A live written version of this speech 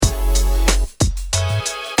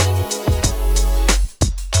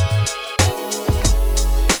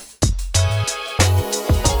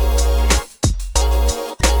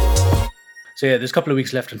So yeah, there's a couple of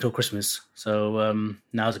weeks left until Christmas. So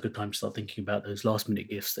now's a good time to start thinking about those last minute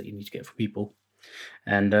gifts that you need to get for people.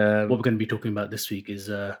 And what we're going to be talking about this week is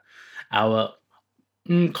our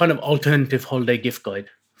kind of alternative holiday gift guide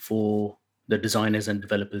for the designers and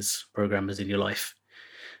developers, programmers in your life.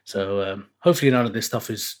 So hopefully none of this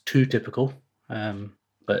stuff is too typical,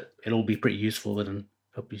 but it'll be pretty useful and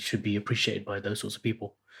probably should be appreciated by those sorts of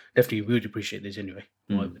people. Definitely would appreciate this anyway.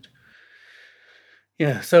 I would.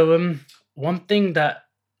 Yeah. So one thing that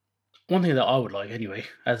I would like anyway,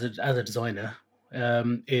 as a designer,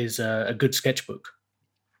 is a good sketchbook.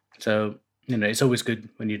 So it's always good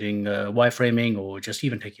when you're doing wireframing or just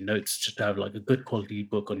even taking notes, just to have like a good quality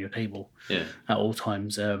book on your table at all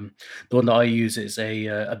times. The one that I use is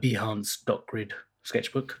a Behance dot grid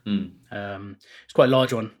sketchbook. It's quite a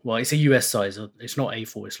large one. Well, it's a US size. It's not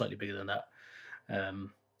A4. It's slightly bigger than that.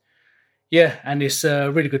 And it's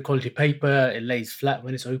really good quality paper. It lays flat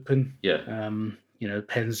when it's open.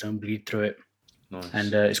 Pens don't bleed through it. Nice.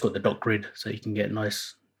 And it's got the dot grid, so you can get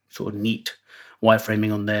nice sort of neat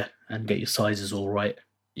wireframing on there and get your sizes all right.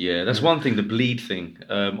 Yeah, that's one thing, the bleed thing.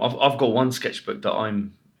 I've got one sketchbook that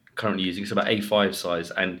I'm currently using. It's about A5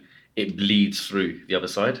 size, and it bleeds through the other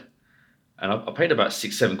side. And I paid about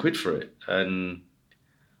 £6-7 for it. And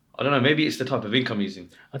I don't know, maybe it's the type of ink I'm using.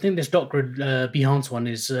 I think this dot grid Behance one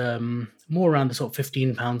is more around the sort of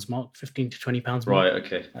 £15 mark, £15 to £20 mark. Right,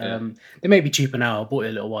 okay. They may be cheaper now. I bought it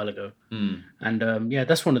a little while ago. And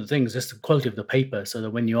that's one of the things, just the quality of the paper, so that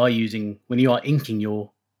when you are inking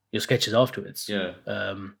your sketches afterwards,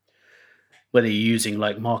 whether you're using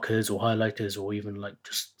like markers or highlighters or even like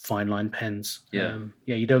just fine line pens,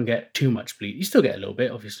 you don't get too much bleed. You still get a little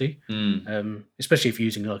bit, obviously, especially if you're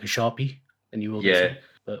using like a Sharpie, then you will get some.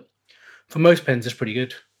 But for most pens, it's pretty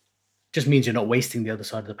good. Just means you're not wasting the other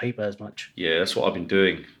side of the paper as much. Yeah, that's what I've been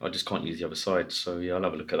doing. I just can't use the other side. So yeah, I'll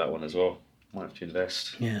have a look at that one as well. Might have to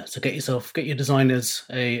invest. Yeah, so get your designers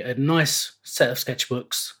a nice set of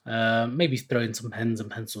sketchbooks. Maybe throw in some pens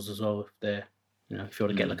and pencils as well if you want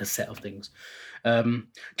to get like a set of things.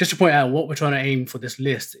 Just to point out, what we're trying to aim for this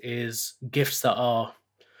list is gifts that are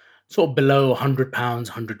sort of below £100,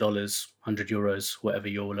 $100, €100, whatever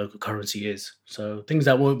your local currency is. So things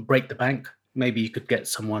that won't break the bank. Maybe you could get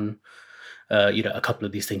someone, a couple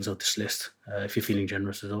of these things on this list if you're feeling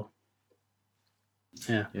generous as well.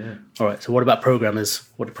 Yeah. All right. So what about programmers?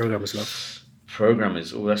 What do programmers love?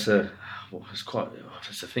 Programmers. Oh, that's a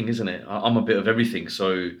thing, isn't it? I'm a bit of everything.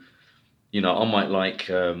 So, I might like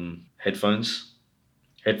headphones.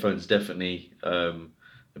 Headphones definitely a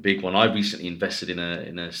big one. I recently invested in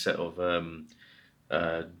a set of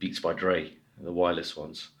Beats by Dre, the wireless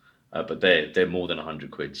ones, but they're more than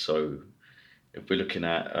 £100. So if we're looking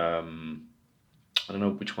at, I don't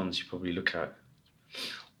know which ones you probably look at.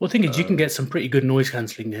 Well, the thing is, you can get some pretty good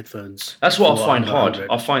noise-cancelling headphones. That's what I find hard. 100.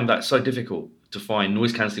 I find that so difficult to find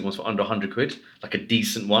noise-cancelling ones for under £100, like a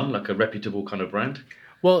decent one, like a reputable kind of brand.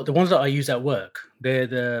 Well, the ones that I use at work, they're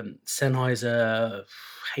the Sennheiser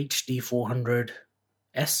HD400S.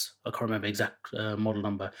 I can't remember exact model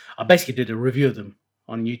number. I basically did a review of them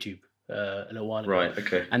on YouTube a little while ago. Right,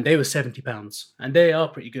 okay. And they were £70, and they are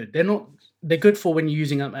pretty good. They're good for when you're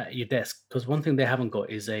using them at your desk, because one thing they haven't got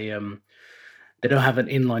is they don't have an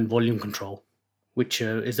inline volume control, which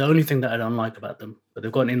is the only thing that I don't like about them. But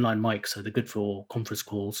they've got an inline mic, so they're good for conference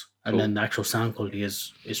calls. And then the actual sound quality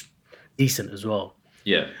is decent as well.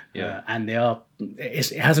 Yeah. And it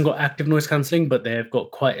hasn't got active noise cancelling, but they've got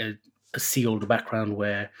quite a sealed background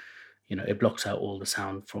where, it blocks out all the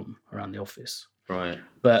sound from around the office. Right.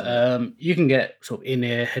 But you can get sort of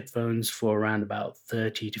in-ear headphones for around about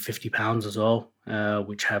 £30 to £50 as well,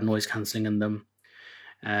 which have noise cancelling in them.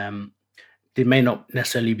 They may not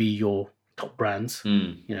necessarily be your top brands,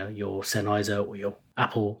 your Sennheiser or your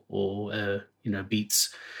Apple or,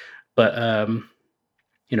 Beats. But,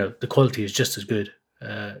 the quality is just as good,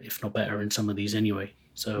 if not better in some of these anyway.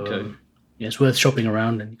 So, it's worth shopping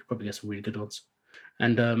around, and you could probably get some really good ones.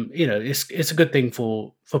 And, it's a good thing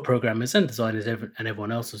for programmers and designers and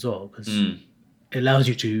everyone else as well, because it allows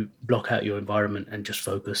you to block out your environment and just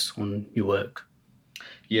focus on your work.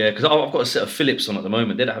 Yeah, because I've got a set of Philips on at the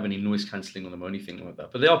moment. They don't have any noise cancelling on them or anything like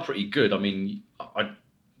that, but they are pretty good. I mean, I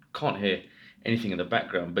can't hear anything in the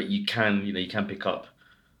background, but you can pick up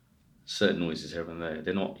certain noises here and there.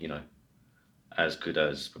 They're not, as good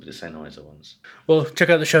as probably the Sennheiser ones. Well, check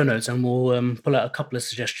out the show notes, and we'll pull out a couple of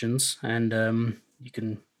suggestions, and you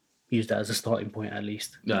can use that as a starting point at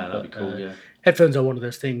least. Yeah, that'd be cool. Yeah, headphones are one of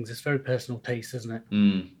those things. It's very personal taste, isn't it?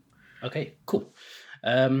 Okay, cool.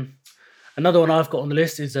 Another one I've got on the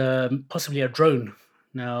list is possibly a drone.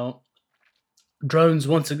 Now, drones,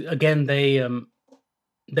 once again, they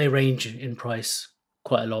they range in price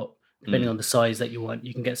quite a lot. Depending on the size that you want,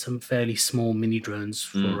 you can get some fairly small mini drones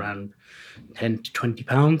for around £10 to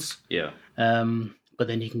 £20. Yeah. But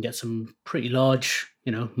then you can get some pretty large,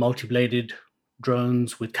 multi-bladed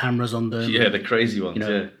drones with cameras on them. Yeah, the crazy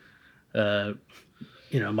ones.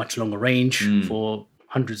 Much longer range for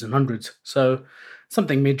hundreds and hundreds. So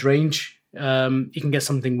something mid-range. You can get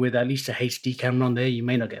something with at least a HD camera on there. You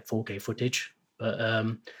may not get 4K footage, but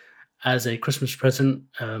as a Christmas present,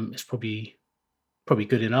 it's probably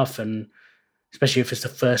good enough. And especially if it's the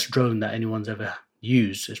first drone that anyone's ever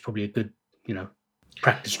used, it's probably a good,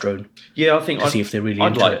 practice drone. Yeah, I think see if they're really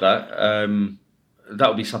I'd into like it. that. That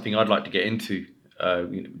would be something I'd like to get into.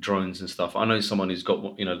 Drones and stuff. I know someone who's got,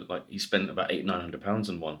 like he spent about £800-900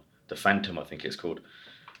 on one, the Phantom, I think it's called.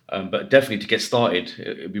 But definitely to get started,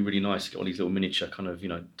 it'd be really nice to get all these little miniature kind of,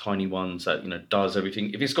 tiny ones that, does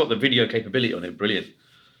everything. If it's got the video capability on it, brilliant.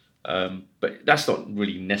 But that's not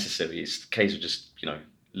really necessary. It's a case of just,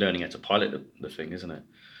 learning how to pilot the thing, isn't it?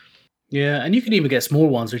 Yeah, and you can even get small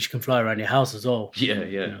ones which you can fly around your house as well.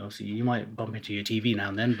 Yeah. Obviously, you might bump into your TV now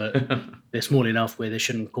and then, but they're small enough where they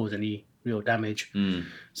shouldn't cause any real damage.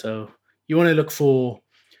 So you want to look for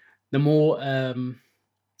the more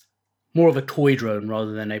of a toy drone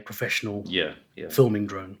rather than a professional filming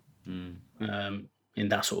drone in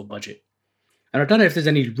that sort of budget. And I don't know if there's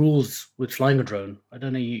any rules with flying a drone. I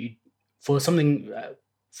don't know, for something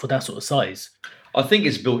for that sort of size. I think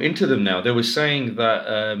it's built into them now. They were saying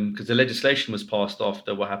that because the legislation was passed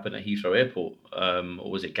after what happened at Heathrow Airport,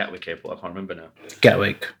 or was it Gatwick Airport? I can't remember now.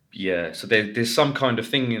 Gatwick. Yeah, so there's some kind of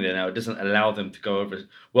thing in there now. It doesn't allow them to go over.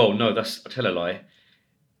 Well, no, I tell a lie.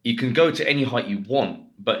 You can go to any height you want,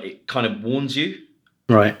 but it kind of warns you.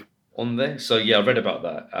 Right. On there. So yeah, I read about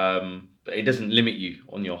that. But it doesn't limit you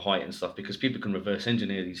on your height and stuff because people can reverse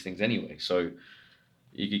engineer these things anyway. So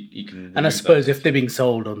you can. And I suppose if they're being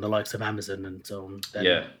sold on the likes of Amazon and so on,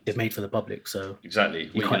 then they're made for the public. So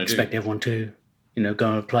exactly, you can't expect everyone to, go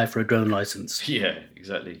and apply for a drone license. Yeah,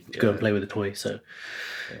 exactly. To go and play with a toy. So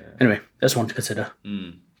anyway, that's one to consider.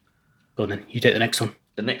 Go on then. You take the next one.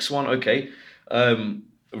 The next one, okay.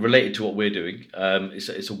 Related to what we're doing,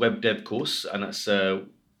 it's a web dev course, and that's I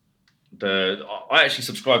actually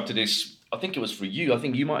subscribed to this. I think it was for you. I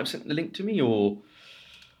think you might have sent the link to me, or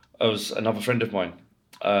it was another friend of mine.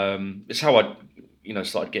 It's how I,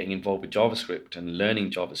 started getting involved with JavaScript and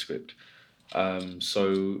learning JavaScript.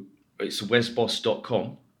 So it's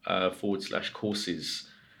wesboss.com /courses,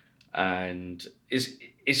 and it's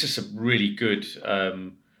just a really good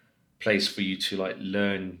place for you to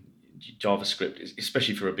learn JavaScript,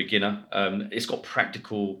 especially for a beginner. It's got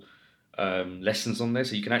practical lessons on there,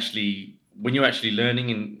 so you can actually, when you're actually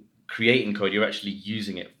learning and creating code, you're actually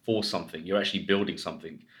using it for something. You're actually building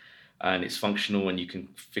something, and it's functional, and you can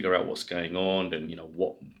figure out what's going on, and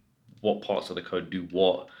what parts of the code do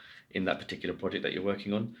what in that particular project that you're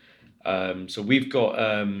working on. So we've got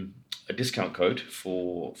a discount code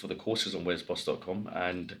for the courses on wesboss.com,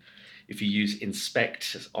 and if you use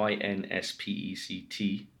INSPECT, it's INSPECT,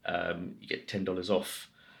 you get $10 off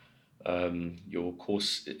your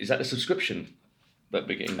course. Is that a subscription? That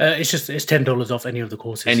beginning? It's $10 off any of the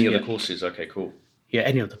courses. Any of the courses? Okay, cool. Yeah,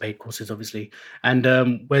 any of the paid courses, obviously. And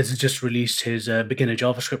Wes has just released his beginner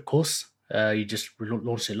JavaScript course. He just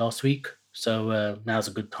launched it last week, so now's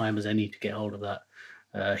a good time as any to get hold of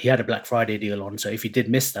that. He had a Black Friday deal on, so if you did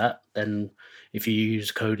miss that, then if you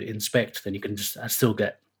use code INSPECT, then you can just still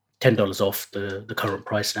get $10 off the current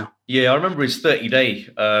price now. Yeah, I remember his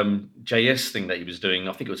 30-day JS thing that he was doing.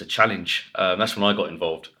 I think it was a challenge. That's when I got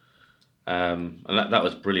involved. And that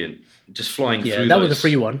was brilliant. Just flying through that was a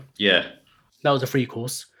free one. Yeah. That was a free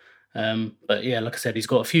course. But yeah, like I said, he's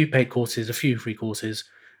got a few paid courses, a few free courses.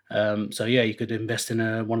 So yeah, you could invest in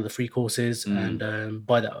one of the free courses and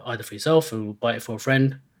buy that either for yourself or buy it for a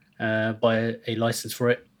friend, buy a license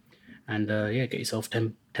for it, and get yourself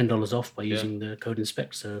 $10 off by using the code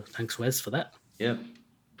INSPECT. So thanks, Wes, for that. Yeah,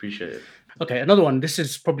 appreciate it. Okay, another one. This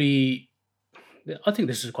is probably, I think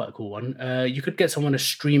this is quite a cool one. You could get someone a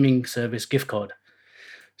streaming service gift card.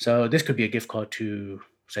 So this could be a gift card to,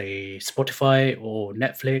 say, Spotify or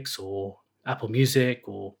Netflix or Apple Music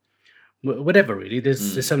or whatever, really.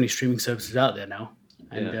 There's so many streaming services out there now.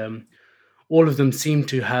 And all of them seem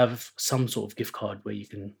to have some sort of gift card where you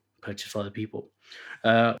can purchase for other people.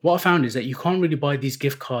 What I found is that you can't really buy these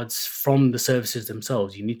gift cards from the services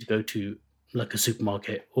themselves. You need to go to like a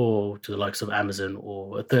supermarket or to the likes of Amazon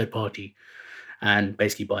or a third party and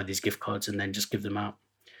basically buy these gift cards and then just give them out.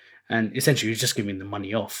 And essentially you're just giving the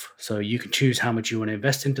money off. So you can choose how much you want to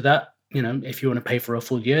invest into that. If you want to pay for a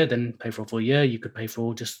full year, then pay for a full year. You could pay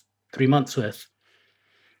for just 3 months worth.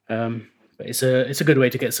 But But it's a good way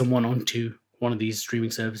to get someone onto one of these streaming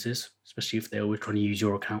services, especially if they're always trying to use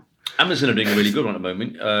your account. Amazon are doing a really good one at the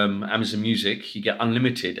moment. Amazon Music, you get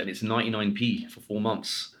unlimited, and it's 99p for 4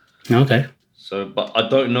 months. Okay. So, but I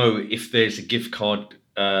don't know if there's a gift card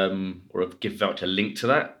or a gift voucher linked to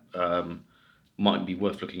that. Might be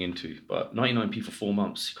worth looking into. But 99p for 4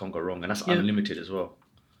 months, you can't go wrong, and that's unlimited as well.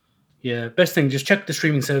 Yeah, best thing, just check the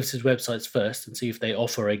streaming services websites first and see if they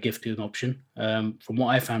offer a gifting option. From what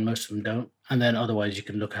I found, most of them don't. And then otherwise, you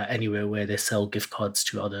can look at anywhere where they sell gift cards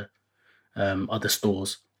to other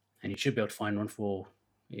stores, and you should be able to find one for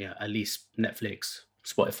at least Netflix,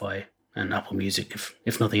 Spotify, and Apple Music,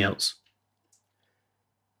 if nothing else.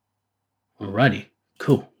 Alrighty,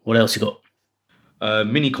 cool. What else you got?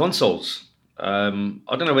 Mini consoles. I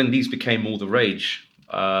don't know when these became all the rage.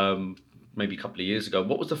 Maybe a couple of years ago.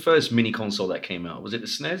 What was the first mini console that came out? Was it the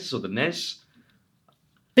SNES or the NES? I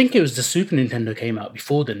think it was the Super Nintendo came out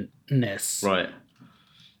before the NES. Right.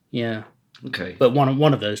 Yeah. Okay. But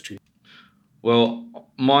one of those two. Well,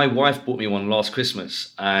 my wife bought me one last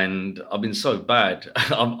Christmas, and I've been so bad.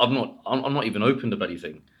 I'm not even opened the bloody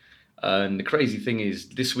thing. And the crazy thing is,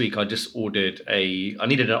 this week I just ordered I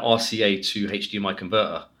needed an RCA to HDMI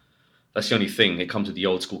converter. That's the only thing. It comes with the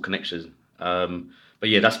old school connection. But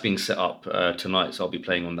yeah, that's being set up tonight, so I'll be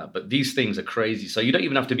playing on that. But these things are crazy. So you don't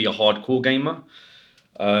even have to be a hardcore gamer.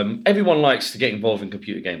 Everyone likes to get involved in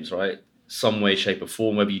computer games, right? Some way, shape, or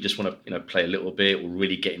form. Whether you just want to, play a little bit or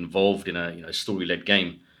really get involved in a, story-led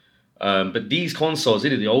game. But these consoles,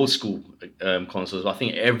 the old school consoles, I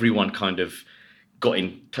think everyone kind of got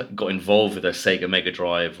involved with a Sega Mega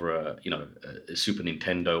Drive or a Super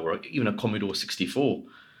Nintendo or even a Commodore 64.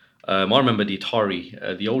 I remember the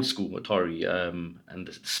Atari, the old school Atari, and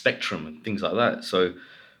the Spectrum and things like that. So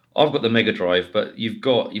I've got the Mega Drive, but you've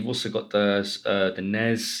also got the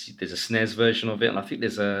NES. There's a SNES version of it, and I think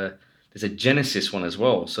there's a Genesis one as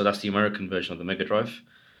well. So that's the American version of the Mega Drive.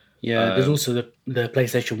 Yeah, there's also the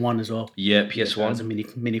PlayStation 1 as well. Yeah, PS1. As a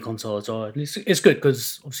mini console as well. And it's good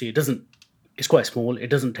because obviously it's quite small.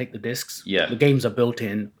 It doesn't take the discs. Yeah. The games are built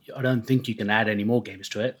in. I don't think you can add any more games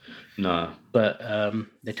to it. No. But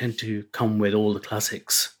they tend to come with all the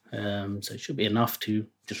classics. So it should be enough to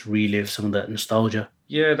just relive some of that nostalgia.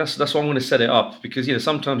 Yeah, that's why I'm going to set it up, because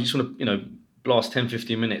sometimes you just want to blast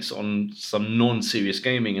 10-15 minutes on some non-serious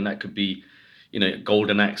gaming, and that could be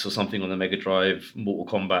Golden Axe or something on the Mega Drive, Mortal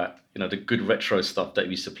Kombat, the good retro stuff that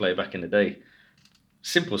we used to play back in the day.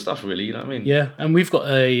 Simple stuff, really. You know what I mean? Yeah, and we've got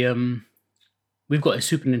a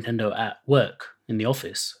Super Nintendo at work in the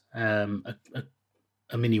office, a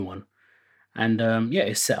mini one, and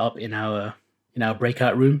it's set up in our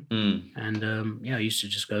breakout room. And I used to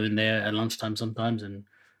just go in there at lunchtime sometimes and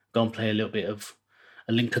go and play a little bit of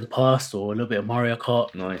A Link to the Past or a little bit of Mario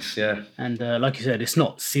Kart. Nice, yeah. And like you said, it's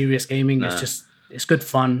not serious gaming. Nah. It's good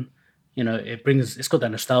fun. It's got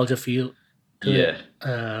that nostalgia feel to Yeah.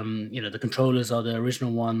 it. The controllers are the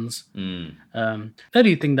original ones. Mm. The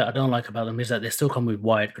only thing that I don't like about them is that they still come with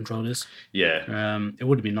wired controllers. Yeah. It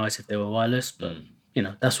would be nice if they were wireless, but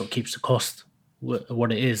that's what keeps the cost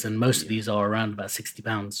what it is, and most of these are around about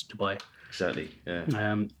 £60 to buy. Exactly.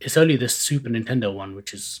 Yeah. It's only the Super Nintendo one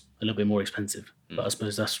which is a little bit more expensive, but I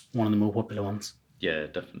suppose that's one of the more popular ones. Yeah,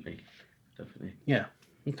 definitely. Yeah.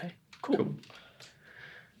 Okay. Cool.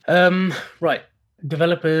 Right.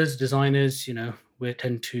 Developers, designers, we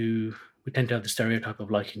tend to have the stereotype of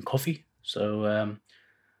liking coffee. So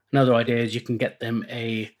another idea is you can get them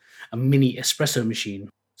a mini espresso machine.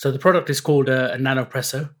 So the product is called a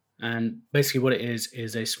Nanopresso, and basically what it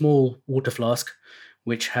is a small water flask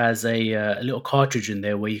which has a little cartridge in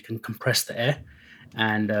there where you can compress the air,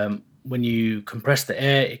 and when you compress the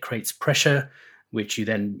air, it creates pressure, which you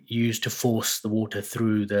then use to force the water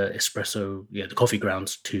through the espresso, the coffee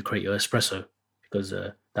grounds to create your espresso, because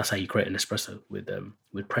that's how you create an espresso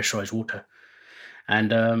with pressurized water.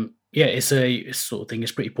 And it's a sort of thing.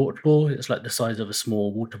 It's pretty portable. It's like the size of a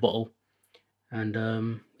small water bottle, and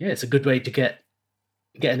it's a good way to get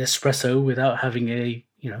an espresso without having a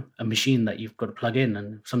machine that you've got to plug in,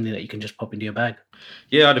 and something that you can just pop into your bag.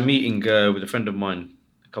 Yeah, I had a meeting with a friend of mine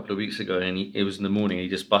a couple of weeks ago, and it was in the morning. He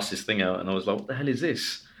just bust his thing out, and I was like, "What the hell is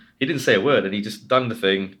this?" He didn't say a word, and he just done the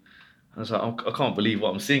thing. I was like, I can't believe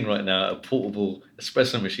what I'm seeing right now, a portable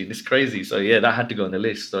espresso machine. It's crazy. So yeah, that had to go on the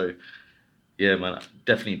list. So yeah, man, I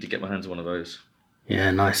definitely need to get my hands on one of those.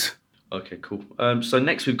 Yeah, nice. Okay, cool. So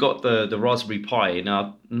next we've got the Raspberry Pi.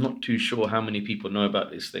 Now, I'm not too sure how many people know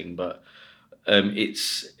about this thing, but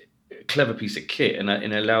it's a clever piece of kit, and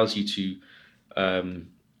it allows you to,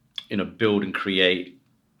 build and create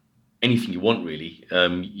anything you want really,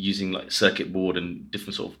 using like circuit board and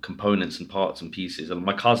different sort of components and parts and pieces. And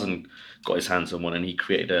my cousin got his hands on one, and he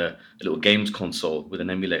created a little games console with an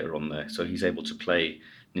emulator on there, so he's able to play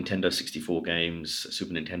Nintendo 64 games,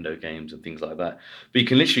 Super Nintendo games, and things like that. But you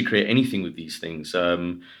can literally create anything with these things.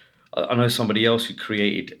 I know somebody else who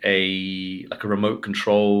created a remote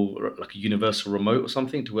control, or like a universal remote or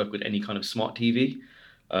something to work with any kind of smart TV.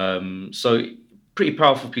 So pretty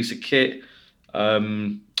powerful piece of kit.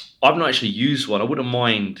 I've not actually used one. I wouldn't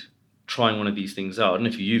mind trying one of these things out. I don't know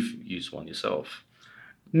if you've used one yourself.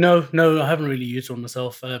 No, I haven't really used one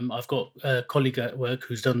myself. I've got a colleague at work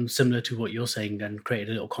who's done similar to what you're saying and created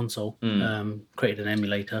a little console, created an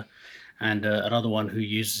emulator, and another one who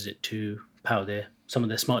uses it to power some of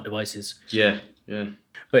their smart devices. Yeah.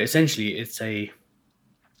 But essentially, it's a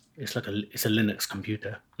Linux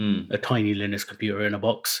computer, a tiny Linux computer in a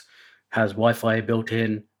box. Has Wi-Fi built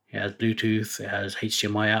in. It has Bluetooth. It has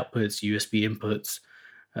HDMI outputs, USB inputs.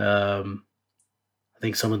 I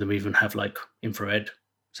think some of them even have like infrared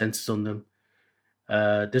sensors on them.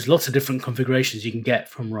 There's lots of different configurations you can get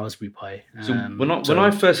from Raspberry Pi. So when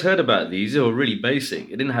I first heard about these, they were really basic.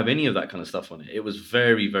 It didn't have any of that kind of stuff on it. It was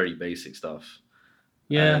very, very basic stuff.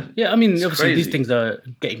 Yeah. I mean, obviously crazy. These things are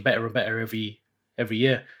getting better and better every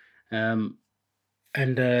year, and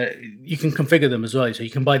you can configure them as well. So you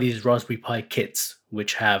can buy these Raspberry Pi kits,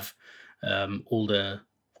 which have all the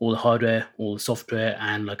hardware, all the software,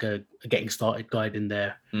 and like a getting started guide in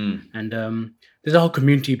there. And there's a whole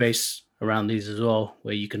community base around these as well,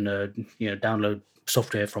 where you can download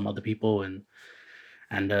software from other people, and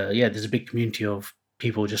there's a big community of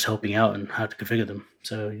people just helping out and how to configure them.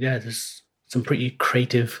 So yeah, there's some pretty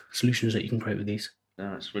creative solutions that you can create with these.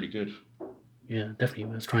 Yeah, that's really good. Yeah, definitely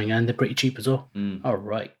worth trying, and they're pretty cheap as well. All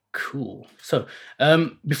right, cool. So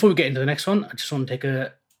before we get into the next one, I just want to take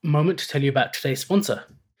a moment to tell you about today's sponsor.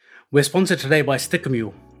 We're sponsored today by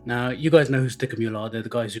Stickermule. Now, you guys know who Stickermule are. They're the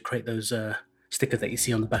guys who create those stickers that you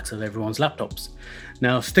see on the backs of everyone's laptops.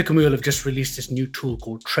 Now, Stickermule have just released this new tool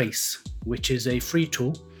called Trace, which is a free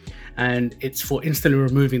tool, and it's for instantly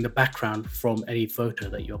removing the background from any photo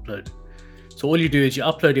that you upload. So all you do is you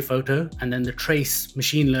upload your photo, and then the Trace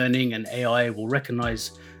machine learning and AI will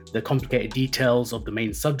recognize the complicated details of the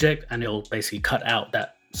main subject, and it'll basically cut out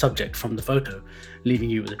that subject from the photo, leaving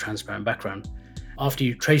you with a transparent background. After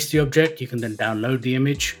you trace the object, you can then download the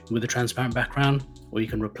image with a transparent background, or you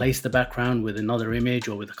can replace the background with another image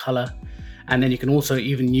or with a color. And then you can also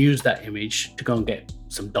even use that image to go and get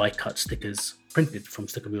some die-cut stickers printed from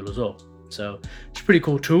Stickermule as well. So it's a pretty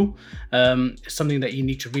cool tool. It's something that you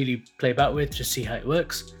need to really play about with to see how it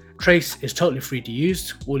works. Trace is totally free to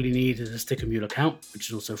use. All you need is a Stickermule account, which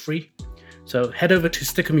is also free. So head over to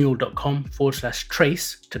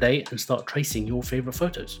stickermule.com/trace today and start tracing your favorite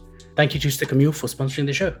photos. Thank you to Stickermule for sponsoring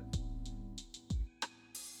the show.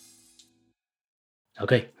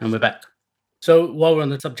 Okay, and we're back. So while we're on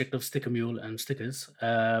the subject of Stickermule and stickers,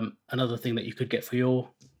 another thing that you could get for your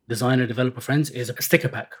designer developer friends is a sticker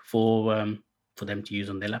pack for them to use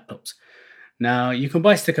on their laptops. Now, you can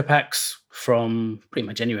buy sticker packs from pretty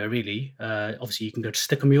much anywhere, really. Obviously, you can go to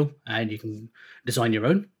Stickermule and you can design your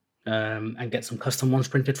own and get some custom ones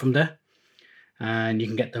printed from there. And you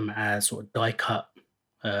can get them as sort of die-cut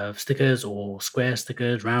stickers or square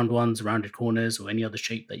stickers, round ones, rounded corners, or any other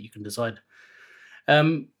shape that you can decide.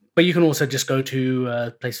 But you can also just go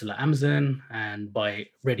to places like Amazon and buy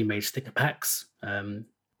ready-made sticker packs.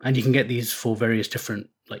 And you can get these for various different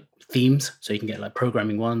like themes. So you can get like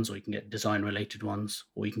programming ones, or you can get design-related ones,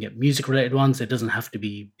 or you can get music-related ones. It doesn't have to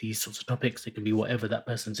be these sorts of topics. It can be whatever that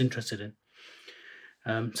person's interested in.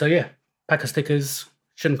 So yeah, pack of stickers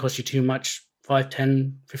shouldn't cost you too much. 5,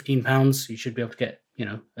 10, 15 pounds. You should be able to get,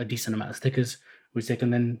 a decent amount of stickers, which they can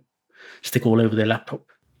then stick all over their laptop.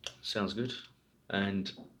 Sounds good.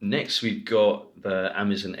 And next we've got the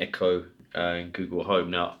Amazon Echo and Google Home.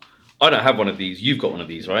 Now, I don't have one of these. You've got one of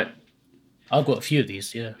these, right? I've got a few of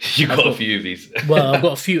these, yeah. You've got a few of these. Well, I've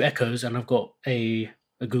got a few Echoes, and I've got a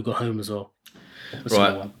Google Home as well.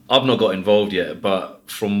 Right. I've not got involved yet, but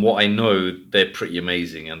from what I know, they're pretty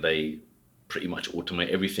amazing, and they pretty much automate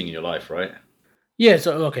everything in your life, right? Yeah,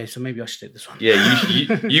 so maybe I should take this one. Yeah,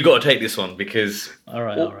 you got to take this one because... All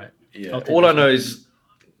right. Yeah, all I know is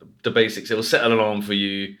the basics. It'll set an alarm for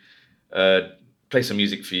you, play some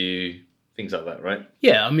music for you, things like that, right?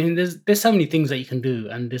 Yeah, I mean, there's so many things that you can do,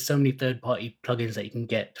 and there's so many third-party plugins that you can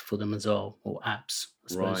get for them as well, or apps, I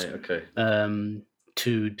suppose. Right, okay.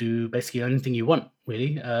 To do basically anything you want,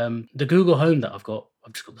 really. The Google Home that I've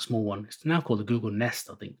just got the small one. It's now called the Google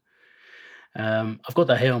Nest, I think. I've got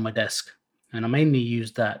that here on my desk, and I mainly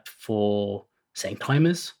use that for setting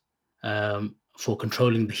timers, for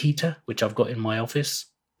controlling the heater, which I've got in my office,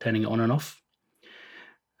 turning it on and off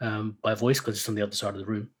by voice because it's on the other side of the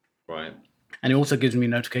room. Right. And it also gives me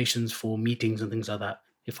notifications for meetings and things like that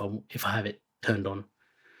if I have it turned on.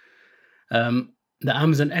 The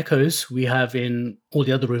Amazon Echoes we have in all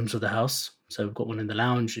the other rooms of the house. So we've got one in the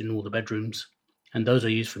lounge, in all the bedrooms. And those are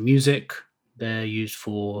used for music. They're used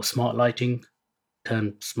for smart lighting,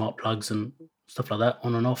 turn smart plugs and stuff like that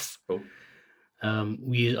on and off. Cool.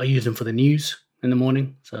 I use them for the news in the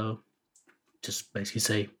morning. So just basically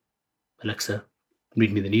say, Alexa,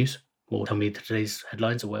 read me the news or tell me today's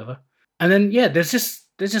headlines or whatever. And then, yeah, there's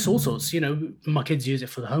just all sorts. My kids use it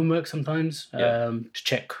for the homework sometimes to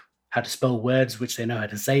check how to spell words which they know how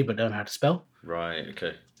to say but don't know how to spell. Right,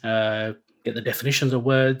 okay. Get the definitions of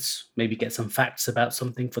words, maybe get some facts about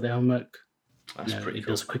something for their homework. That's pretty it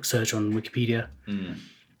cool. does a quick search on Wikipedia.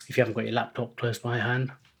 If you haven't got your laptop close by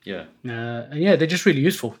hand. Yeah. And yeah, they're just really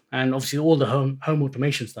useful. And obviously all the home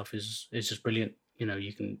automation stuff is just brilliant.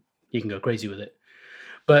 You can go crazy with it.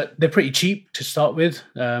 But they're pretty cheap to start with,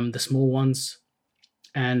 the small ones.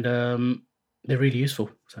 And they're really useful.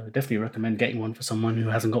 So I definitely recommend getting one for someone who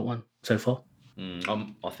hasn't got one so far.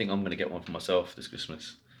 I think I'm going to get one for myself this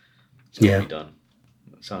Christmas. It's Yeah. got to be done.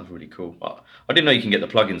 That sounds really cool. I didn't know you can get the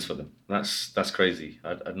plugins for them. That's crazy. I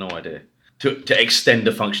had no idea. To extend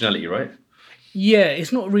the functionality, right? Yeah,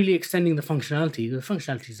 it's not really extending the functionality. The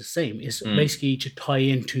functionality is the same. It's basically to tie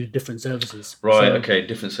into different services. Right, So, okay.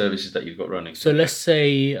 Different services that you've got running. So let's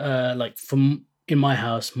say, in my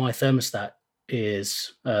house, my thermostat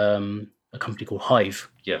is a company called Hive.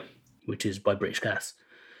 Yeah. Which is by British Gas,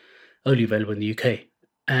 only available in the UK.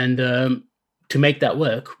 And to make that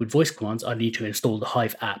work with voice commands, I need to install the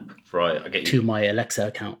Hive app Right, I get to you. my Alexa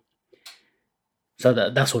account. So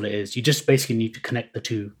that's all it is. You just basically need to connect the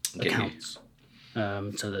two Get you. accounts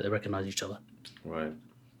so that they recognize each other. Right.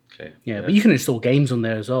 Okay. Yeah, but you can install games on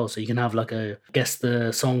there as well. So you can have like a guess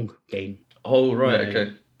the song game. Oh, right, Right.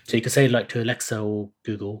 okay. So you can say like to Alexa or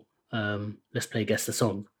Google, let's play guess the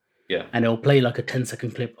song. Yeah. And it'll play like a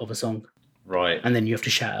 10-second clip of a song. Right. And then you have to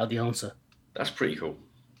shout out the answer. That's pretty cool.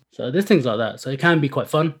 So there's things like that. So it can be quite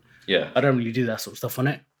fun. Yeah. I don't really do that sort of stuff on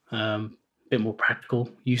it. Bit more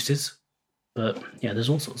practical uses. But yeah, there's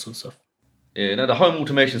all sorts of stuff. Yeah, no, the home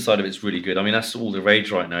automation side of it's really good. I mean, that's all the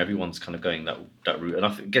rage right now. Everyone's kind of going that route. And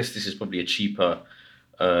I guess this is probably a cheaper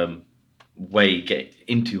way to get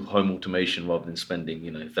into home automation rather than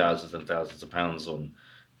spending, thousands and thousands of pounds on,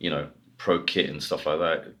 pro kit and stuff like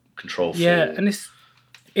that. Control. Yeah, and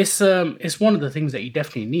it's one of the things that you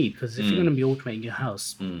definitely need, because if you're going to be automating your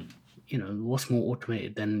house, what's more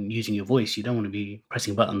automated than using your voice? You don't want to be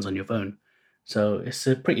pressing buttons on your phone. So it's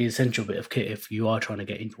a pretty essential bit of kit if you are trying to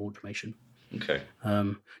get into automation. Okay.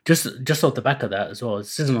 Just off the back of that as well,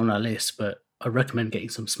 this isn't on our list, but I recommend getting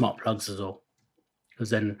some smart plugs as well,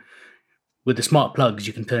 because then with the smart plugs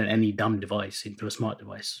you can turn any dumb device into a smart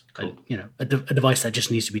device. Cool. A device that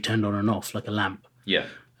just needs to be turned on and off, like a lamp. Yeah.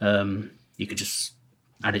 You could just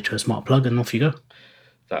add it to a smart plug and off you go.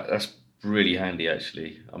 That's really handy,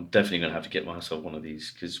 actually. I'm definitely going to have to get myself one of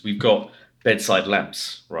these, because we've got bedside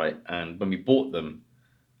lamps, right? And when we bought them,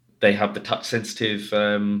 they have the touch sensitive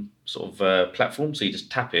platform. So you just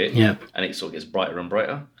tap it and it sort of gets brighter and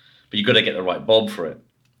brighter. But you've got to get the right bulb for it.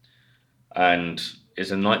 And it's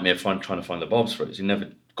a nightmare trying to find the bulbs for it. So you never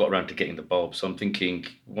got around to getting the bulb. So I'm thinking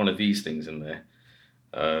one of these things in there.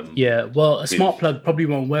 A smart plug probably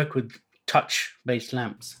won't work with touch-based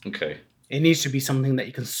lamps. Okay. It needs to be something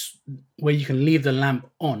that where you can leave the lamp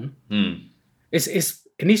on.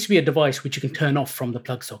 It needs to be a device which you can turn off from the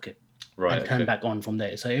plug socket, right? And turn back on from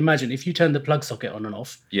there. So imagine if you turn the plug socket on and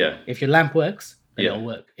off. Yeah. If your lamp works, then it'll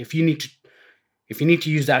work. If you need to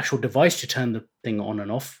use the actual device to turn the thing on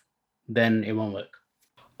and off, then it won't work.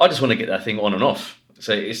 I just want to get that thing on and off.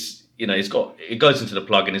 So it goes into the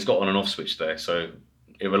plug and it's got on and off switch there. So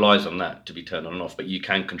it relies on that to be turned on and off, but you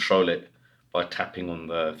can control it by tapping on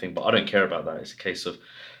the thing. But I don't care about that. It's a case of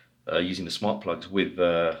using the smart plugs with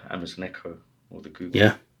Amazon Echo or the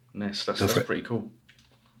Google Nest. That's pretty cool.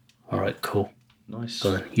 All right, cool. Nice.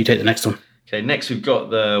 Go then. You take the next one. Okay, next we've got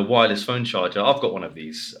the wireless phone charger. I've got one of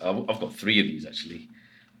these. I've got 3 of these, actually.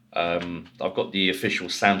 I've got the official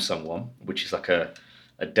Samsung one, which is like a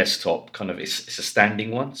desktop kind of, it's a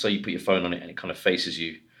standing one. So you put your phone on it and it kind of faces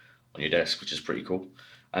you on your desk, which is pretty cool.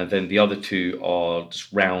 And then the other 2 are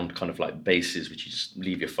just round kind of like bases, which you just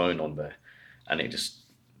leave your phone on there and it just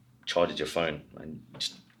charges your phone and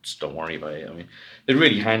just don't worry about it. I mean, they're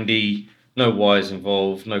really handy, no wires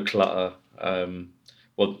involved, no clutter.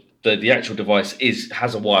 The actual device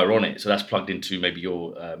has a wire on it, so that's plugged into maybe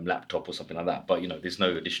your laptop or something like that. But there's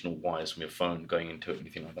no additional wires from your phone going into it or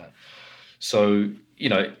anything like that. So,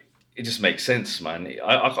 it just makes sense, man.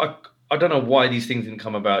 I don't know why these things didn't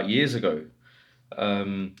come about years ago.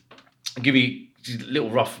 I'll give you just a little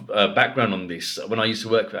rough background on this. When I used to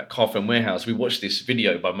work at Carphone Warehouse, we watched this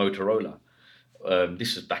video by Motorola.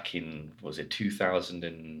 This was back in, was it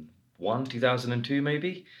 2001, 2002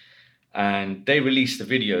 maybe? And they released a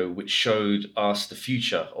video which showed us the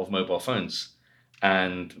future of mobile phones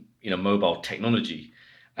and mobile technology.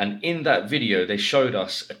 And in that video, they showed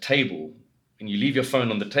us a table, and you leave your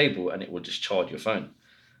phone on the table, and it will just charge your phone.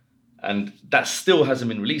 And that still hasn't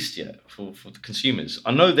been released yet for the consumers.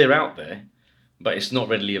 I know they're out there, but it's not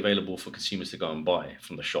readily available for consumers to go and buy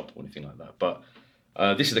from the shop or anything like that. But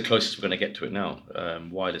this is the closest we're going to get to it now,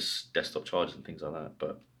 wireless desktop chargers and things like that.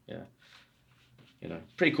 But yeah,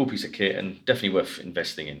 pretty cool piece of kit and definitely worth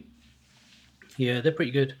investing in. Yeah, they're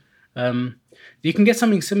pretty good. You can get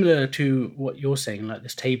something similar to what you're saying, like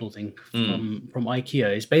this table thing from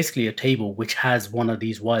IKEA. It's basically a table which has one of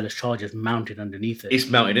these wireless chargers mounted underneath it. It's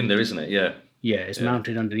mounted in there, isn't it? Yeah. Yeah, it's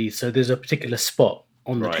mounted underneath. So there's a particular spot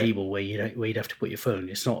on the table where you'd have to put your phone.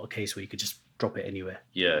 It's not a case where you could just drop it anywhere.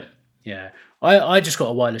 Yeah. Yeah. I just got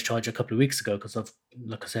a wireless charger a couple of weeks ago because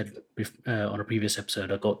like I said on a previous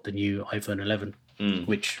episode, I got the new iPhone 11,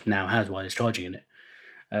 which now has wireless charging in it.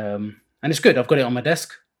 And it's good. I've got it on my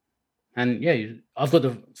desk. And yeah, I've got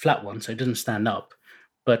the flat one, so it doesn't stand up.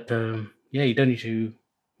 But you don't need to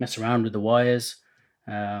mess around with the wires.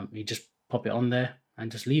 You just pop it on there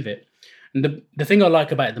and just leave it. And the thing I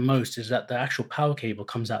like about it the most is that the actual power cable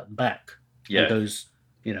comes out the back. Yeah. And goes,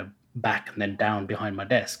 back and then down behind my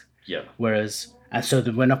desk. Yeah. Whereas, and so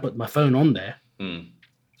that when I put my phone on there,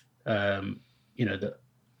 the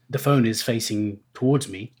phone is facing towards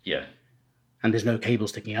me. Yeah. And there's no cable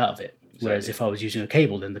sticking out of it. Whereas if I was using a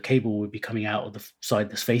cable, then the cable would be coming out of the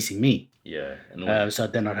side that's facing me. Yeah. So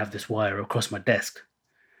then I'd have this wire across my desk.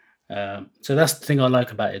 So that's the thing I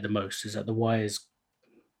like about it the most, is that the wire's,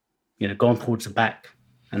 gone towards the back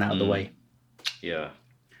and out of the way. Yeah.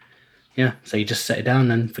 Yeah. So you just set it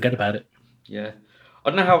down and forget about it. Yeah. I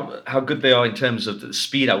don't know how good they are in terms of the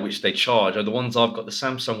speed at which they charge. The ones I've got, the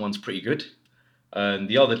Samsung one's pretty good.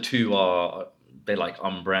 The other two they're like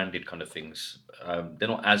unbranded kind of things. They're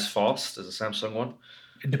not as fast as the Samsung one.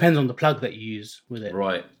 It depends on the plug that you use with it.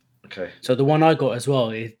 Right. Okay. So the one I got as well,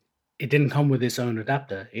 it didn't come with its own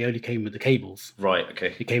adapter. It only came with the cables. Right.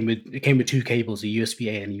 Okay. It came with two cables, a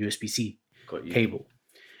USB-A and a USB-C cable,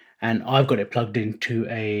 and I've got it plugged into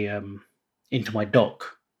into my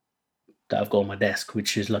dock that I've got on my desk,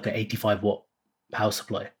 which is like an 85-watt power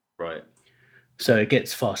supply. Right. So it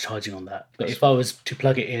gets fast charging on that. But if I was to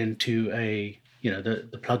plug it into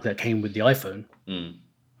the plug that came with the iPhone,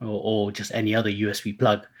 or just any other USB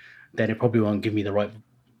plug, then it probably won't give me the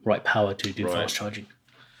right power to do fast charging,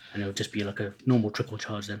 and it'll just be like a normal trickle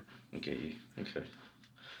charge then. Okay.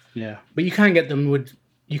 Yeah, but you can get them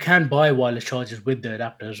you can buy wireless chargers with the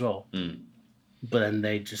adapter as well. But then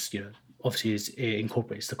they just obviously it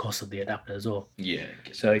incorporates the cost of the adapter as well. Yeah.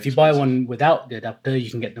 So if you buy one without the adapter,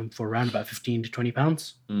 you can get them for around about £15 to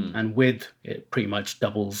 £20, and with it pretty much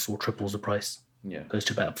doubles or triples the price. Yeah, goes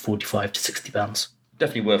to about £45 to £60.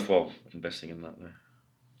 Definitely worthwhile investing in that, though.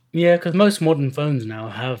 Yeah, because most modern phones now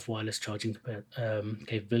have wireless charging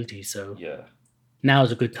capability. So yeah, now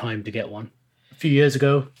is a good time to get one. A few years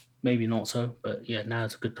ago, maybe not so, but yeah, now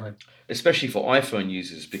is a good time. Especially for iPhone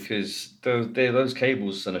users, because those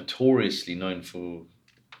cables are notoriously known for,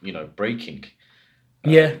 breaking.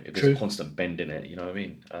 If there's a constant bend in it, you know what I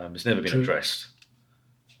mean? It's never been addressed.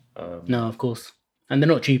 No, of course. And they're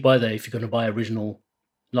not cheap either if you're going to buy original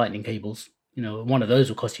lightning cables. One of those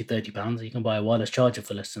will cost you £30. You can buy a wireless charger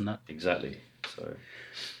for less than that. Exactly. So,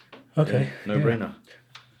 okay. Yeah, no-brainer.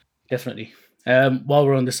 Definitely. While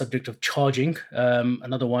we're on the subject of charging,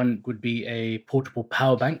 another one would be a portable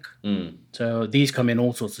power bank. So these come in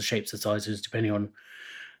all sorts of shapes and sizes, depending on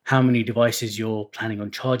how many devices you're planning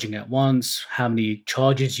on charging at once, how many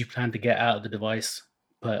charges you plan to get out of the device.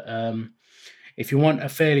 But if you want a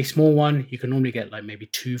fairly small one, you can normally get like maybe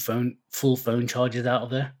two full phone chargers out of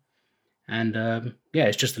there. And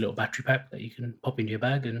it's just a little battery pack that you can pop into your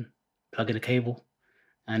bag and plug in a cable.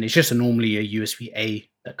 And it's just normally a USB-A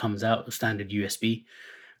that comes out, a standard USB.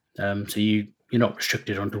 So you're not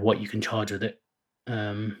restricted onto what you can charge with it.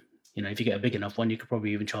 If you get a big enough one, you could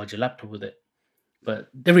probably even charge your laptop with it. But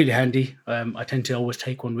they're really handy. I tend to always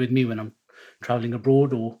take one with me when I'm traveling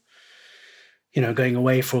abroad or, going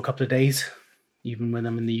away for a couple of days. Even when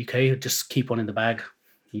I'm in the UK, just keep one in the bag.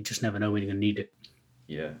 You just never know when you're going to need it.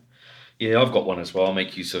 Yeah. Yeah, I've got one as well. I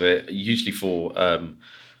make use of it, usually for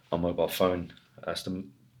a mobile phone. That's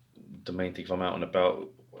the main thing if I'm out and about,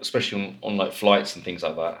 especially on like flights and things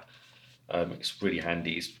like that. It's really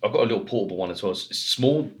handy. I've got a little portable one as well. It's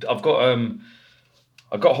small. I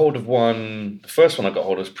got hold of one. The first one I got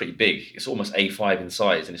hold of was pretty big. It's almost A5 in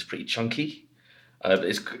size, and it's pretty chunky.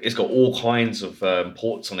 It's got all kinds of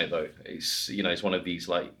ports on it though. It's one of these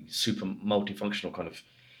like super multifunctional kind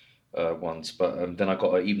of ones. But then I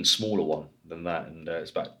got an even smaller one than that, and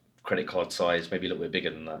it's about credit card size, maybe a little bit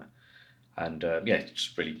bigger than that. And yeah, it's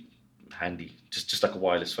just really handy. Just like a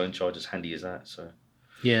wireless phone charger, as handy as that. So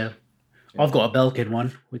Yeah. I've got a Belkin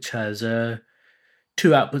one, which has 2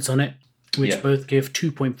 outputs on it, which both give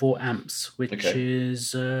 2.4 amps, which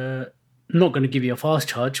is not going to give you a fast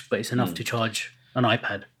charge, but it's enough to charge an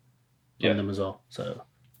iPad on them as well. So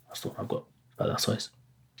that's what I've got about that size.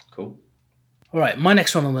 Cool. All right, my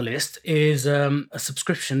next one on the list is a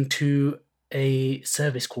subscription to a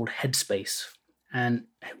service called Headspace. And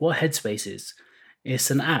what Headspace is, it's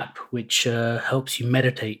an app which helps you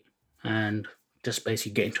meditate and just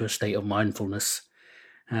basically get into a state of mindfulness.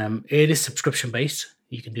 It is subscription based.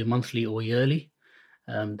 You can do monthly or yearly.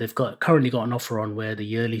 They've currently got an offer on where the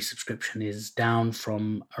yearly subscription is down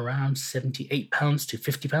from around £78 to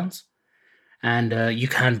 £50. And you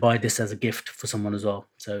can buy this as a gift for someone as well.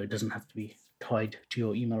 So it doesn't have to be tied to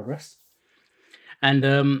your email address.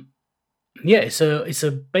 And yeah, so it's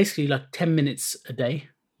basically like 10 minutes a day.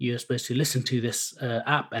 You're supposed to listen to this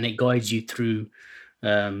app, and it guides you through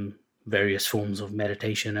various forms of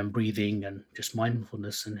meditation and breathing and just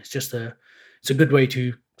mindfulness. And it's a good way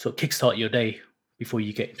to sort of kickstart your day before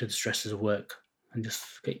you get into the stresses of work, and just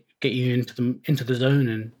get you into the zone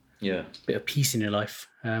and a bit of peace in your life.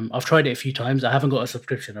 I've tried it a few times. I haven't got a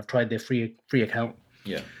subscription. I've tried their free account.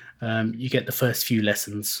 Yeah. You get the first few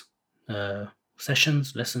lessons. You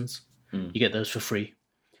get those for free.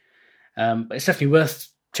 But it's definitely worth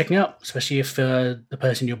checking out, especially if the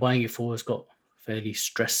person you're buying it for has got a fairly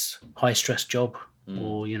high stress job,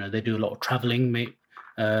 or they do a lot of traveling,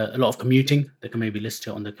 a lot of commuting. They can maybe list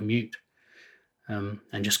it on the commute, and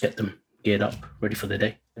just get them geared up, ready for the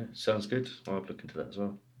day. Yeah, sounds good. I'll have a look into that as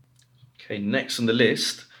well. Okay, next on the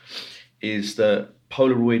list is the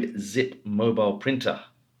Polaroid Zip mobile printer,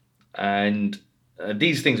 and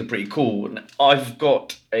these things are pretty cool. I've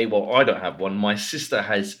got I don't have one. My sister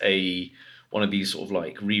has one of these sort of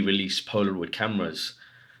like re-released Polaroid cameras,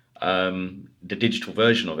 the digital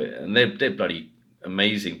version of it, and they're bloody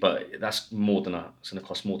amazing. But it's going to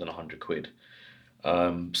cost more than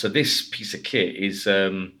 £100. So this piece of kit is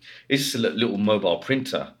just a little mobile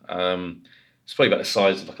printer. It's probably about the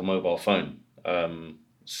size of like a mobile phone.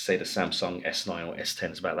 Say the Samsung S9 or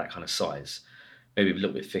S10 is about that kind of size, maybe a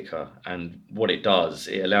little bit thicker. And what it does,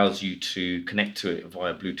 it allows you to connect to it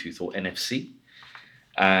via Bluetooth or NFC.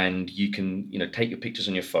 And you can, take your pictures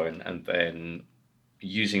on your phone, and then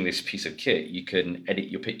using this piece of kit, you can edit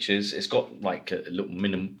your pictures. It's got like a little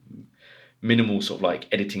minimal sort of like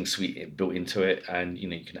editing suite built into it, and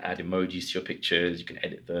you can add emojis to your pictures. You can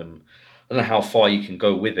edit them. I don't know how far you can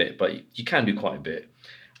go with it, but you can do quite a bit.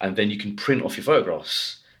 And then you can print off your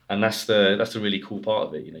photographs. And that's the really cool part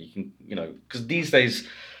of it. You can, because these days,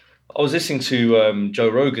 I was listening to Joe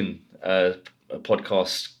Rogan a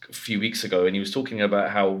podcast a few weeks ago, and he was talking about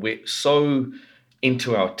how we're so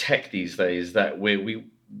into our tech these days that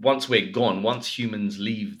once we're gone, once humans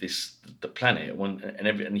leave the planet,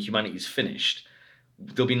 and humanity's finished,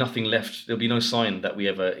 there'll be nothing left. There'll be no sign that we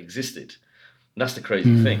ever existed. And that's the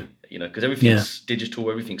crazy thing, because everything's digital,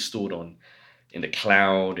 everything's stored in the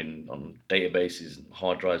cloud and on databases and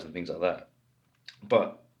hard drives and things like that.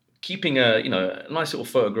 But keeping a nice little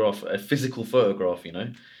photograph, a physical photograph,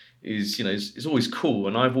 is always cool.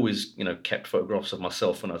 And I've always kept photographs of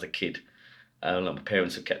myself when I was a kid. My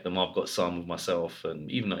parents have kept them. I've got some of myself, and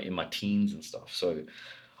even in my teens and stuff. So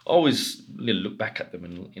I always look back at them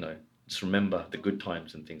and just remember the good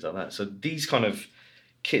times and things like that. So these kind of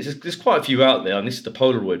kits, there's quite a few out there, and this is the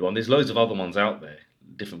Polaroid one. There's loads of other ones out there,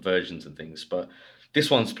 different versions and things, but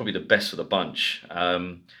this one's probably the best of the bunch.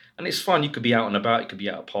 And it's fun. You could be out and about, you could be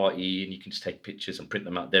at a party, and you can just take pictures and print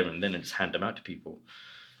them out there and then just hand them out to people.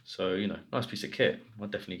 So nice piece of kit. I'll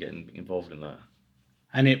definitely get involved in that.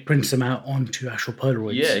 And it prints them out onto actual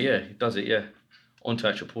Polaroids. Yeah, it does it. Yeah, onto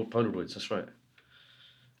actual Polaroids. That's right.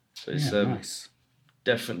 So it's nice.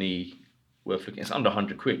 Definitely worth looking. It's under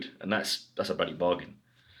 £100, and that's a bloody bargain.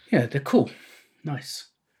 Yeah, they're cool. Nice.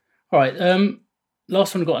 All right.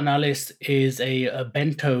 Last one we've got on our list is a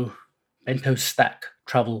bento stack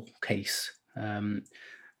travel case.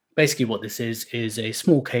 Basically what this is a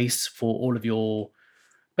small case for all of your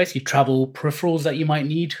basically travel peripherals that you might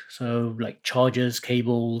need. So like chargers,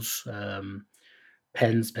 cables,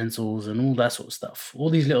 pens, pencils, and all that sort of stuff. All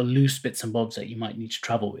these little loose bits and bobs that you might need to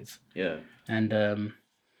travel with. Yeah. And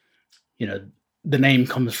the name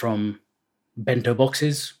comes from bento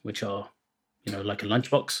boxes, which are, like a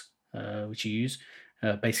lunchbox, which you use,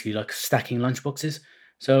 basically like stacking lunchboxes.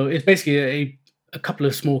 So it's basically a couple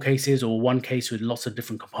of small cases or one case with lots of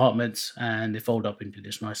different compartments, and they fold up into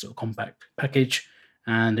this nice little compact package.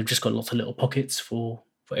 And they've just got lots of little pockets for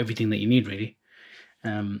everything that you need, really.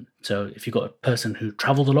 So if you've got a person who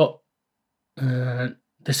travels a lot,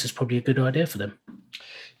 this is probably a good idea for them.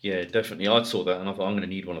 Yeah, definitely. I saw that and I thought I'm going to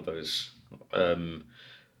need one of those.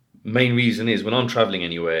 Main reason is when I'm traveling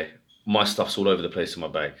anywhere, my stuff's all over the place in my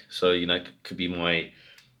bag. So, it could be my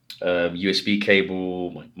USB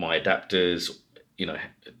cable, my adapters,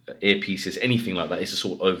 earpieces, anything like that. It's just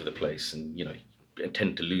all over the place. And, I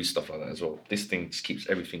tend to lose stuff like that as well. This thing just keeps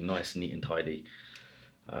everything nice and neat and tidy.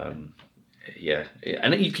 Yeah.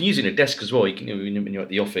 And you can use it in a desk as well. You can, when you're at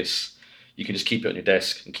the office, you can just keep it on your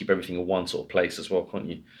desk and keep everything in one sort of place as well, can't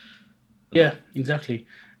you? Yeah, exactly.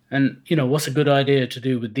 And, what's a good idea to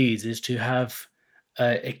do with these is to have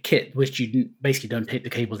a kit which you basically don't take the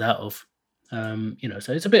cables out of.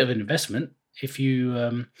 So it's a bit of an investment. If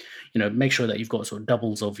you, make sure that you've got sort of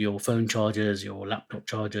doubles of your phone chargers, your laptop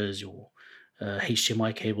chargers, your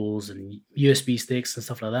HDMI cables and USB sticks and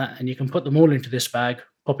stuff like that. And you can put them all into this bag,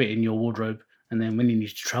 pop it in your wardrobe. And then when you need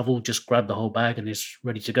to travel, just grab the whole bag and it's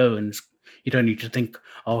ready to go. And you don't need to think,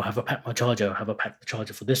 oh, have I packed my charger? Have I packed the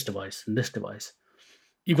charger for this device and this device?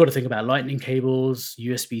 You've got to think about lightning cables,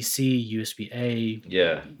 USB-C, USB-A,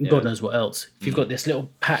 Yeah. God knows what else. If you've got this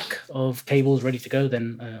little pack of cables ready to go,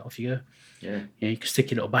 then off you go. Yeah. You can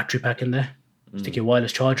stick your little battery pack in there, stick your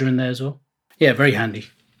wireless charger in there as well. Yeah, very handy.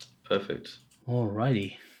 Perfect.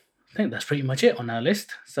 Alrighty. I think that's pretty much it on our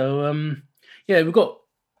list. So, we've got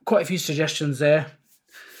quite a few suggestions there.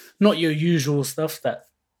 Not your usual stuff that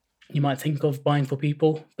you might think of buying for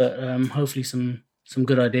people, but hopefully some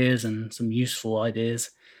good ideas and some useful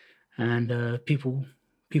ideas. And people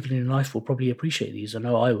in life will probably appreciate these. I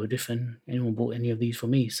know I would if anyone bought any of these for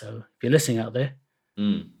me. So if you're listening out there,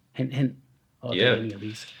 hint, I'll do any of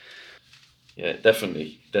these. Yeah,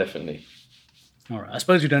 definitely. All right. I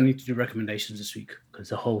suppose we don't need to do recommendations this week because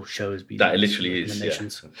the whole show has been that. It literally is.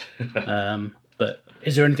 Yeah. But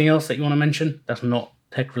is there anything else that you want to mention that's not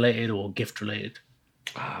tech related or gift related?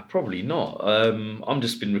 Probably not. I'm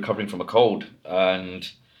just been recovering from a cold,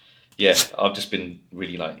 and I've just been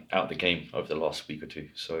really out of the game over the last week or two.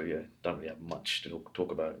 So don't really have much to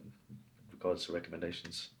talk about in regards to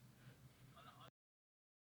recommendations.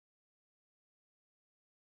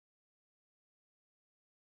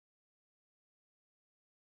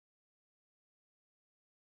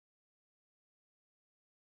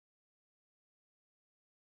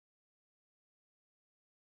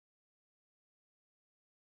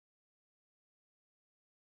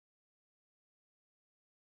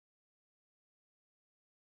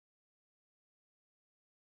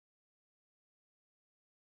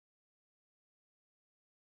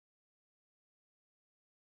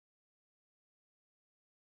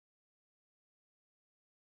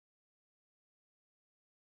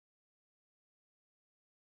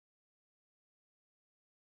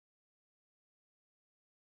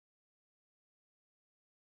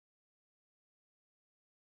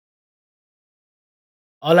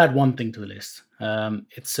 I'll add one thing to the list.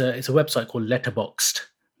 It's a website called Letterboxd,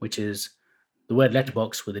 which is the word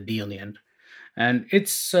letterbox with a D on the end, and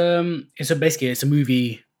it's basically a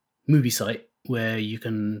movie site where you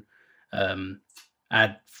can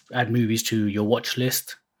add movies to your watch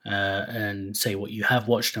list and say what you have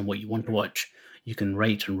watched and what you want to watch. You can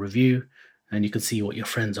rate and review, and you can see what your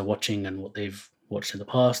friends are watching and what they've watched in the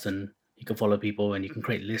past, and you can follow people and you can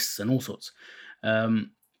create lists and all sorts.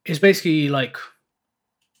 It's basically like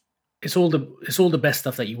it's all the best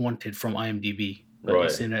stuff that you wanted from IMDb, but Right.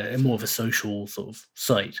 it's in a more of a social sort of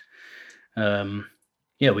site. Where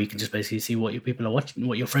you can just basically see what your people are watching,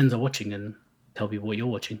 what your friends are watching, and tell people what you're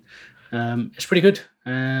watching. It's pretty good.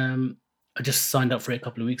 I just signed up for it a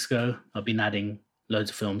couple of weeks ago. I've been adding loads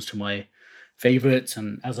of films to my favorites,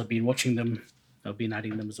 and as I've been watching them, I've been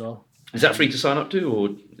adding them as well. Is that free to sign up to, or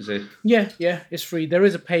is it? Yeah, it's free. There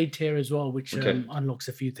is a paid tier as well, which Okay. unlocks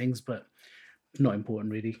a few things, but not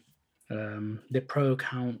important really. The pro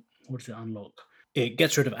account, what does it unlock? It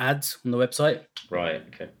gets rid of ads on the website. Right.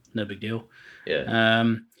 Okay. No big deal. Yeah.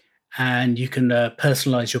 And you can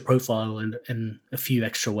personalize your profile in a few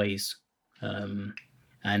extra ways. And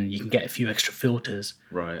you can get a few extra filters.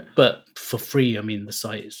 Right. But for free, I mean, the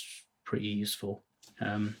site is pretty useful.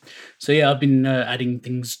 I've been adding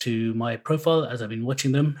things to my profile as I've been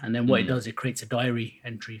watching them. And then what it does, it creates a diary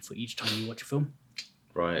entry for each time you watch a film.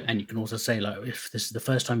 Right. And you can also say, like, if this is the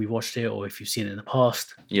first time you've watched it or if you've seen it in the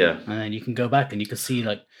past. Yeah. And then you can go back and you can see,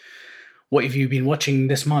 like, what have you been watching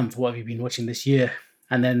this month? What have you been watching this year?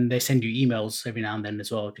 And then they send you emails every now and then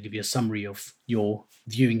as well to give you a summary of your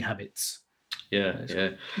viewing habits. Yeah,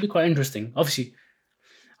 It'll be quite interesting. Obviously,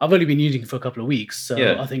 I've only been using it for a couple of weeks, so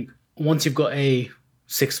I think once you've got a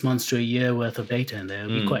 6 months to a year worth of data in there,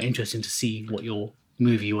 it'll be quite interesting to see what your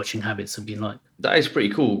movie watching habits have been like. That is pretty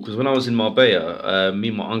cool, because when I was in Marbella, me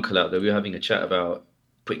and my uncle out there, we were having a chat about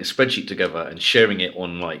putting a spreadsheet together and sharing it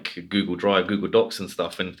on like Google Drive, Google Docs and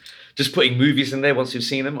stuff, and just putting movies in there once you've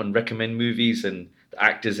seen them, and recommend movies and the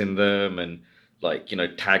actors in them, and like, you know,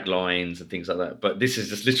 taglines and things like that. But this is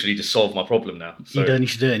just literally just solved my problem now. So, you don't need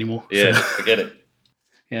to do it anymore. Yeah, forget it.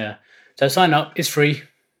 Yeah. So sign up. It's free.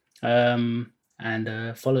 And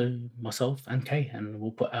follow myself and Kay, and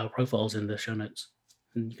we'll put our profiles in the show notes,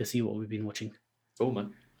 and you can see what we've been watching. Cool,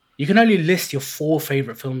 man. You can only list your 4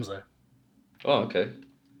 favorite films though. Oh, okay.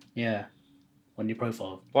 Yeah. On your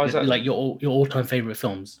profile. Why is that? Like your all-time favorite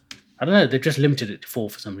films. I don't know. They've just limited it to 4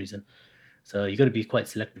 for some reason. So you got to be quite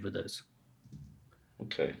selective with those.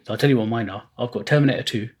 Okay. So I'll tell you what mine are. I've got Terminator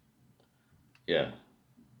 2. Yeah.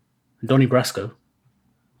 Donnie Brasco.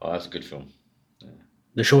 Oh, that's a good film. Yeah.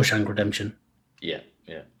 The Shawshank Redemption. Yeah.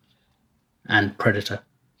 And Predator.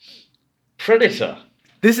 Predator?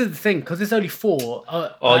 This is the thing, because there's only 4.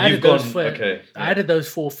 You've gone... Okay. I added those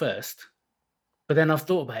 4 first. But then I've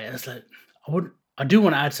thought about it. It's like, I do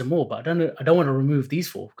want to add some more, but I don't want to remove these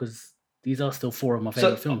 4, because these are still 4 of my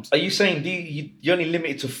favorite films. Are you saying you're only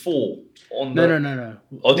limited to 4 on the... No.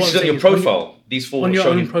 Oh, this is on your profile? These 4 on your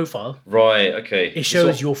own profile. Right, okay. It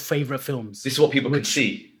shows your favorite films. This is what people can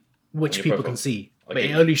see. Which people can see. Okay. But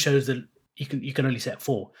it only shows that you can only set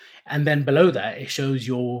 4. And then below that, it shows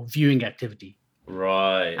your viewing activity.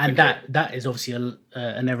 Right. And that is obviously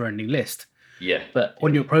a never-ending list. Yeah. But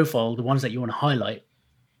on your profile, the ones that you want to highlight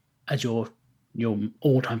as your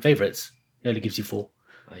all-time favourites, it only gives you 4.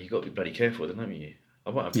 Oh, you got to be bloody careful, then, haven't you?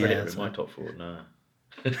 I might have Predator in my top 4. Nah.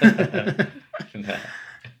 Nah.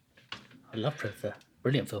 I love Predator.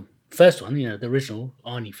 Brilliant film. First one, the original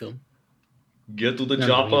Arnie film. Get to the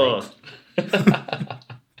chopper.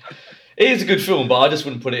 It is a good film, but I just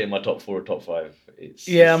wouldn't put it in my top 4 or top 5.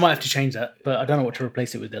 I might have to change that, but I don't know what to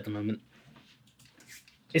replace it with at the moment.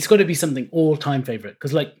 It's got to be something all-time favourite,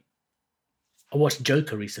 because like I watched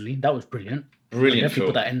Joker recently. That was brilliant. Brilliant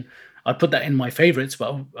film. I'd put that in my favourites,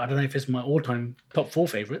 but I don't know if it's my all-time top 4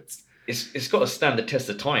 favourites. It's got to stand the test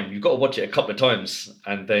of time. You've got to watch it a couple of times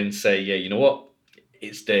and then say, yeah, you know what?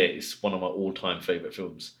 It's there. It's one of my all-time favourite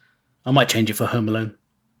films. I might change it for Home Alone.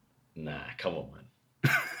 Nah, come on, man.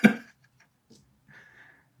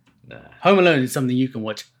 Nah. Home Alone is something you can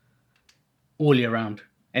watch all year round,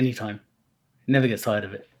 anytime. Never get tired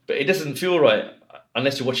of it. But it doesn't feel right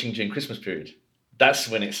unless you're watching during Christmas period. That's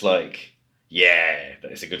when it's like, yeah,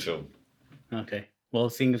 it's a good film. Okay. Well,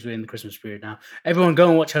 seeing as we're in the Christmas period now, everyone go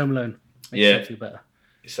and watch Home Alone. Makes you feel better.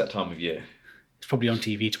 It's that time of year. It's probably on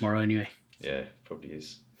TV tomorrow anyway. Yeah, probably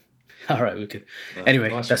is. All right, wicked. Anyway,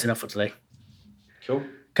 that's enough for today. Cool.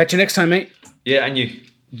 Catch you next time, mate. Yeah, and you.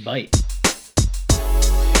 Bye.